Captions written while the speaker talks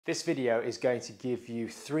This video is going to give you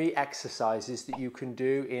 3 exercises that you can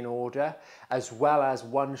do in order, as well as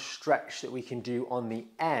one stretch that we can do on the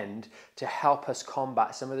end to help us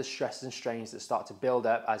combat some of the stresses and strains that start to build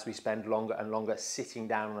up as we spend longer and longer sitting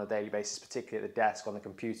down on a daily basis, particularly at the desk, on the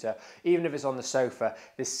computer. Even if it's on the sofa,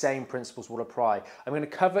 the same principles will apply. I'm going to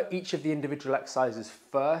cover each of the individual exercises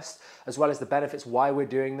first, as well as the benefits, why we're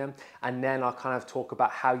doing them, and then I'll kind of talk about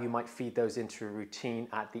how you might feed those into a routine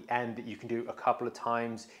at the end that you can do a couple of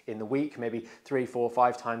times in the week, maybe 3, 4,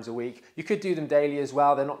 5 times a week. You could do them daily as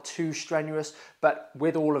well. They're not too strenuous, but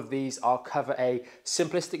with all of these, I'll cover a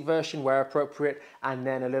simplistic version where appropriate, and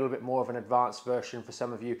then a little bit more of an advanced version for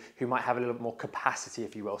some of you who might have a little bit more capacity,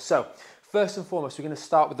 if you will. So first and foremost, we're going to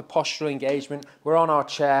start with the postural engagement. We're on our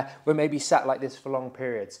chair. We're maybe sat like this for long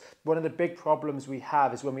periods. One of the big problems we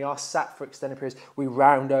have is when we are sat for extended periods, we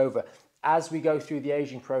round over. As we go through the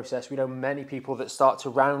aging process, we know many people that start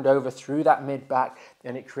to round over through that mid-back,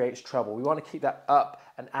 and it creates trouble. We want to keep that up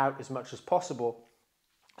and out as much as possible.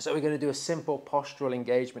 So we're going to do a simple postural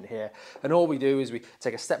engagement here. And all we do is we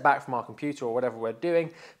take a step back from our computer or whatever we're doing,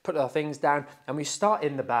 put our things down, and we start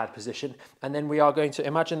in the bad position. And then we are going to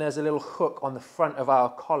imagine there's a little hook on the front of our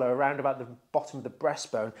collar around about the bottom of the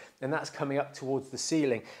breastbone, and that's coming up towards the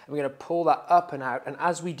ceiling. And we're going to pull that up and out. And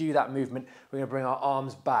as we do that movement, we're going to bring our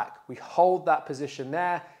arms back. We hold that position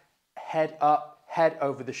there, head up, head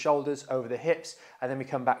over the shoulders, over the hips, and then we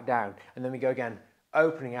come back down. And then we go again,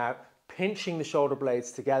 opening out, pinching the shoulder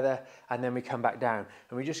blades together, and then we come back down.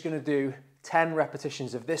 And we're just going to do 10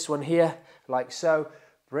 repetitions of this one here, like so,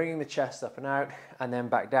 bringing the chest up and out, and then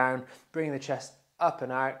back down, bringing the chest up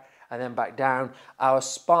and out, and then back down. Our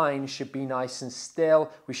spine should be nice and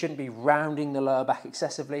still. We shouldn't be rounding the lower back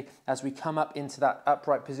excessively. As we come up into that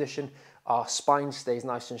upright position, our spine stays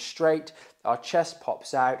nice and straight, our chest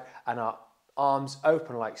pops out, and our arms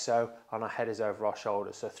open like so, and our head is over our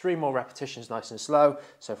shoulders. So 3 more repetitions, nice and slow.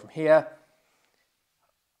 So from here,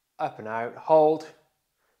 up and out, hold,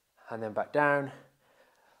 and then back down,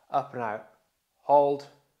 up and out, hold,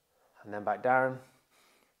 and then back down,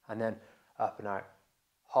 and then up and out,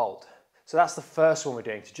 hold. So that's the first one we're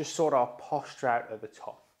doing, to just sort our posture out at the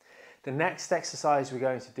top. The next exercise we're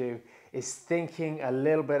going to do is thinking a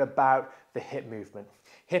little bit about the hip movement.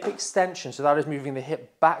 Hip extension, so that is moving the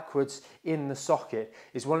hip backwards in the socket,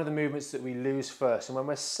 is one of the movements that we lose first. And when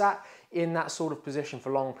we're sat in that sort of position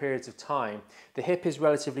for long periods of time, the hip is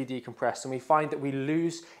relatively decompressed, and we find that we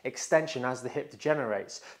lose extension as the hip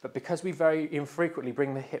degenerates. But because we very infrequently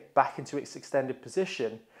bring the hip back into its extended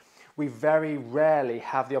position, we very rarely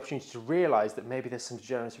have the opportunity to realize that maybe there's some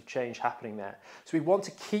degenerative change happening there. So we want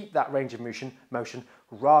to keep that range of motion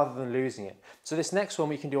rather than losing it. So this next one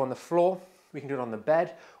we can do on the floor, we can do it on the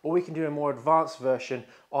bed, or we can do a more advanced version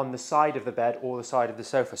on the side of the bed or the side of the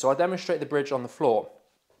sofa. So I'll demonstrate the bridge on the floor.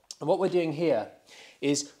 And what we're doing here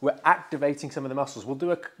is we're activating some of the muscles. We'll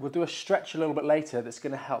do a stretch a little bit later that's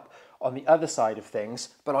going to help on the other side of things,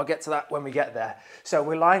 but I'll get to that when we get there. So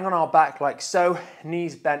we're lying on our back like so,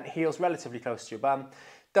 knees bent, heels relatively close to your bum.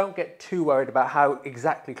 Don't get too worried about how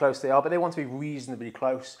exactly close they are, but they want to be reasonably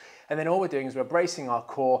close. And then all we're doing is we're bracing our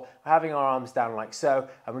core, we're having our arms down like so,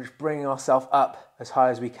 and we're just bringing ourselves up as high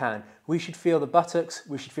as we can. We should feel the buttocks,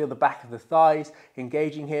 we should feel the back of the thighs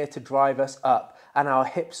engaging here to drive us up. And our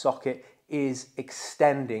hip socket is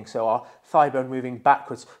extending, so our thigh bone moving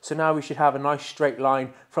backwards. So now we should have a nice straight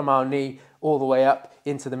line from our knee all the way up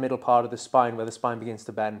into the middle part of the spine where the spine begins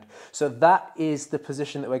to bend. So that is the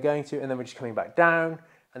position that we're going to, and then we're just coming back down,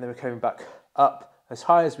 and then we're coming back up as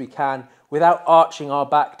high as we can without arching our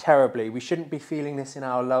back terribly. We shouldn't be feeling this in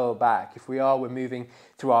our lower back. If we are, we're moving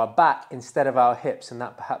through our back instead of our hips, and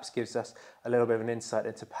that perhaps gives us a little bit of an insight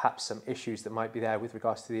into perhaps some issues that might be there with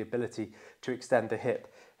regards to the ability to extend the hip.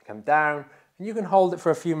 Come down, and you can hold it for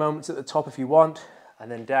a few moments at the top if you want, and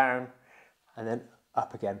then down, and then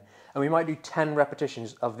up again. And we might do 10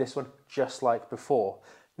 repetitions of this one just like before.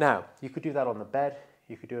 Now, you could do that on the bed,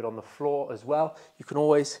 you could do it on the floor as well. You can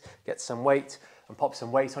always get some weight and pop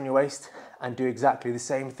some weight on your waist and do exactly the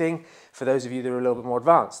same thing for those of you that are a little bit more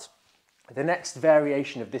advanced. The next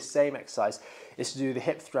variation of this same exercise is to do the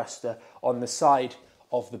hip thruster on the side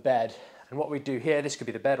of the bed. And what we do here, this could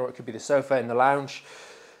be the bed or it could be the sofa in the lounge.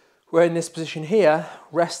 We're in this position here,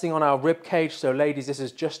 resting on our rib cage. So ladies, this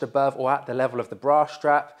is just above or at the level of the bra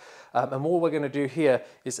strap. And all we're going to do here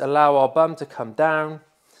is allow our bum to come down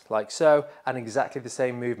like so, and exactly the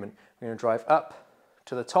same movement. We're going to drive up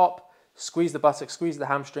to the top, squeeze the buttocks, squeeze the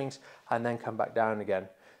hamstrings, and then come back down again.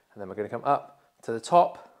 And then we're going to come up to the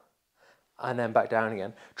top and then back down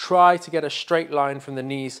again. Try to get a straight line from the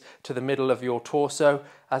knees to the middle of your torso.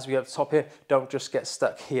 As we get to the top here, don't just get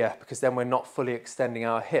stuck here, because then we're not fully extending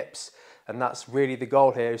our hips. And that's really the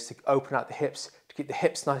goal here, is to open out the hips, to keep the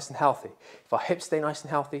hips nice and healthy. If our hips stay nice and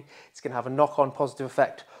healthy, it's going to have a knock-on positive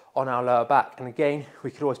effect on our lower back. And again,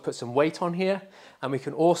 we could always put some weight on here, and we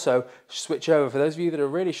can also switch over. For those of you that are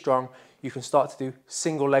really strong, you can start to do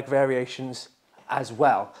single leg variations as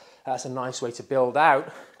well. That's a nice way to build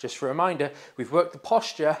out. Just for a reminder, we've worked the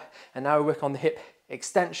posture, and now we work on the hip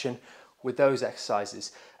extension with those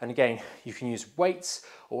exercises. And again, you can use weights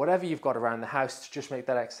or whatever you've got around the house to just make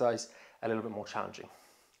that exercise a little bit more challenging.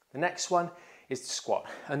 The next one is the squat.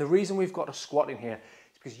 And the reason we've got a squat in here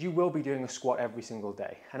is because you will be doing a squat every single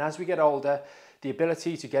day. And as we get older, the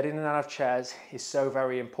ability to get in and out of chairs is so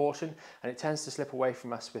very important, and it tends to slip away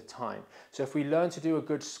from us with time. So if we learn to do a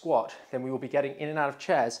good squat, then we will be getting in and out of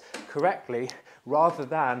chairs correctly, rather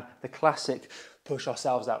than the classic push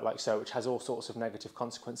ourselves out like so, which has all sorts of negative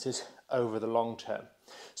consequences over the long term.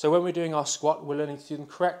 So when we're doing our squat, we're learning to do them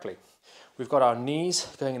correctly. We've got our knees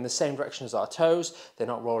going in the same direction as our toes. They're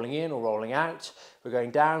not rolling in or rolling out. We're going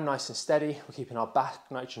down nice and steady. We're keeping our back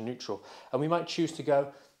nice and neutral. And we might choose to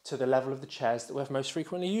go to the level of the chairs that we're most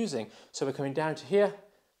frequently using. So we're coming down to here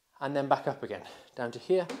and then back up again. Down to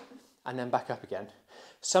here and then back up again.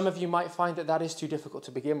 Some of you might find that that is too difficult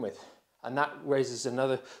to begin with. And that raises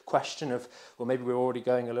another question of, well, maybe we're already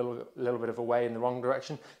going a little bit of a way in the wrong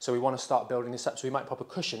direction. So we want to start building this up. So we might pop a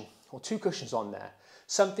cushion or two cushions on there.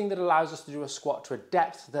 Something that allows us to do a squat to a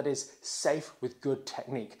depth that is safe with good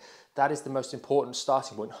technique. That is the most important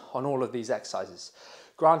starting point on all of these exercises.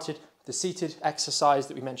 Granted, the seated exercise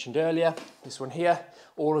that we mentioned earlier, this one here,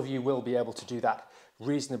 all of you will be able to do that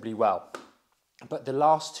reasonably well. But the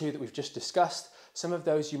last two that we've just discussed, some of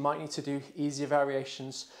those you might need to do easier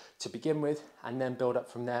variations to begin with and then build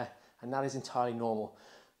up from there, and that is entirely normal.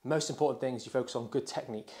 Most important thing is you focus on good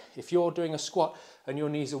technique. If you're doing a squat and your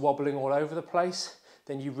knees are wobbling all over the place,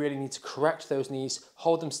 then you really need to correct those knees,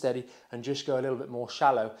 hold them steady, and just go a little bit more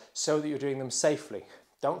shallow so that you're doing them safely.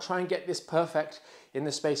 Don't try and get this perfect in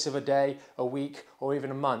the space of a day, a week, or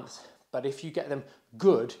even a month. But if you get them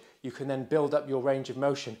good, you can then build up your range of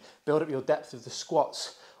motion, build up your depth of the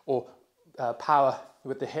squats, or power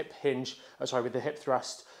with the hip hinge, with the hip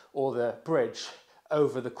thrust or the bridge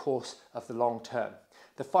over the course of the long term.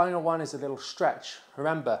 The final one is a little stretch.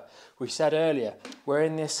 Remember, we said earlier, we're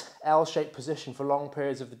in this L-shaped position for long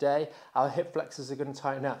periods of the day. Our hip flexors are going to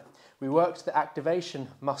tighten up. We worked the activation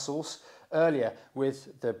muscles earlier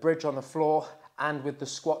with the bridge on the floor and with the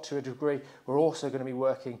squat to a degree. We're also going to be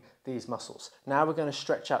working these muscles. Now we're going to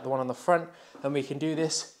stretch out the one on the front, and we can do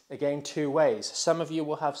this again two ways. Some of you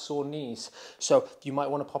will have sore knees, so you might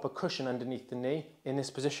want to pop a cushion underneath the knee in this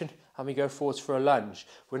position, and we go forwards for a lunge.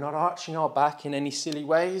 We're not arching our back in any silly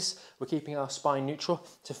ways. We're keeping our spine neutral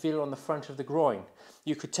to feel on the front of the groin.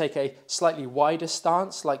 You could take a slightly wider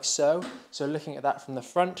stance like so. So looking at that from the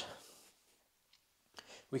front,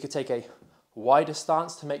 we could take a wider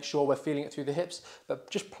stance to make sure we're feeling it through the hips, but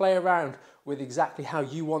just play around with exactly how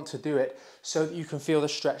you want to do it so that you can feel the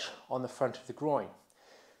stretch on the front of the groin.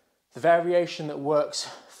 The variation that works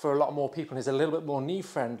for a lot more people and is a little bit more knee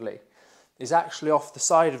friendly is actually off the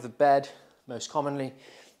side of the bed, most commonly,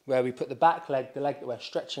 where we put the back leg, the leg that we're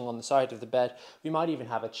stretching on the side of the bed. We might even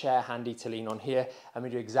have a chair handy to lean on here, and we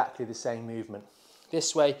do exactly the same movement.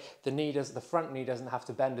 This way, the front knee doesn't have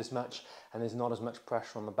to bend as much, and there's not as much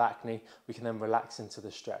pressure on the back knee. We can then relax into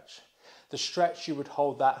the stretch. The stretch, you would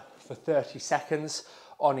hold that for 30 seconds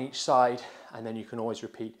on each side, and then you can always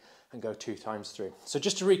repeat and go 2 times through. So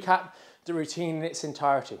just to recap the routine in its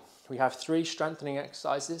entirety, we have 3 strengthening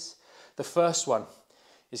exercises. The first one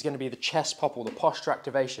is going to be the chest pop or the posture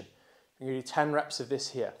activation. We're going to do 10 reps of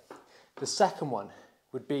this here. The second one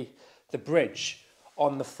would be the bridge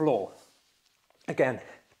on the floor. Again,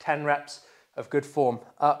 10 reps of good form,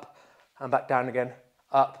 up and back down again,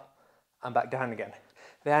 up and back down again.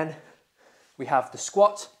 Then we have the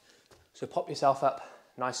squat, so pop yourself up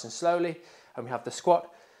nice and slowly, and we have the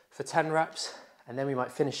squat for 10 reps, and then we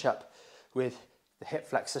might finish up with the hip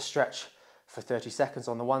flexor stretch for 30 seconds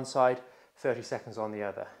on the one side, 30 seconds on the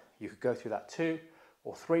other. You could go through that 2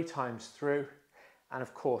 or 3 times through, and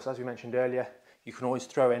of course, as we mentioned earlier, you can always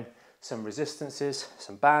throw in some resistances,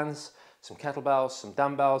 some bands, some kettlebells, some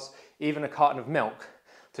dumbbells, even a carton of milk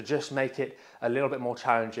to just make it a little bit more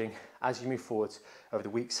challenging as you move forwards over the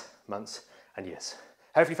weeks, months, and years.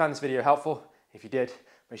 Hopefully you found this video helpful. If you did,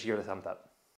 make sure you give it a thumbs up.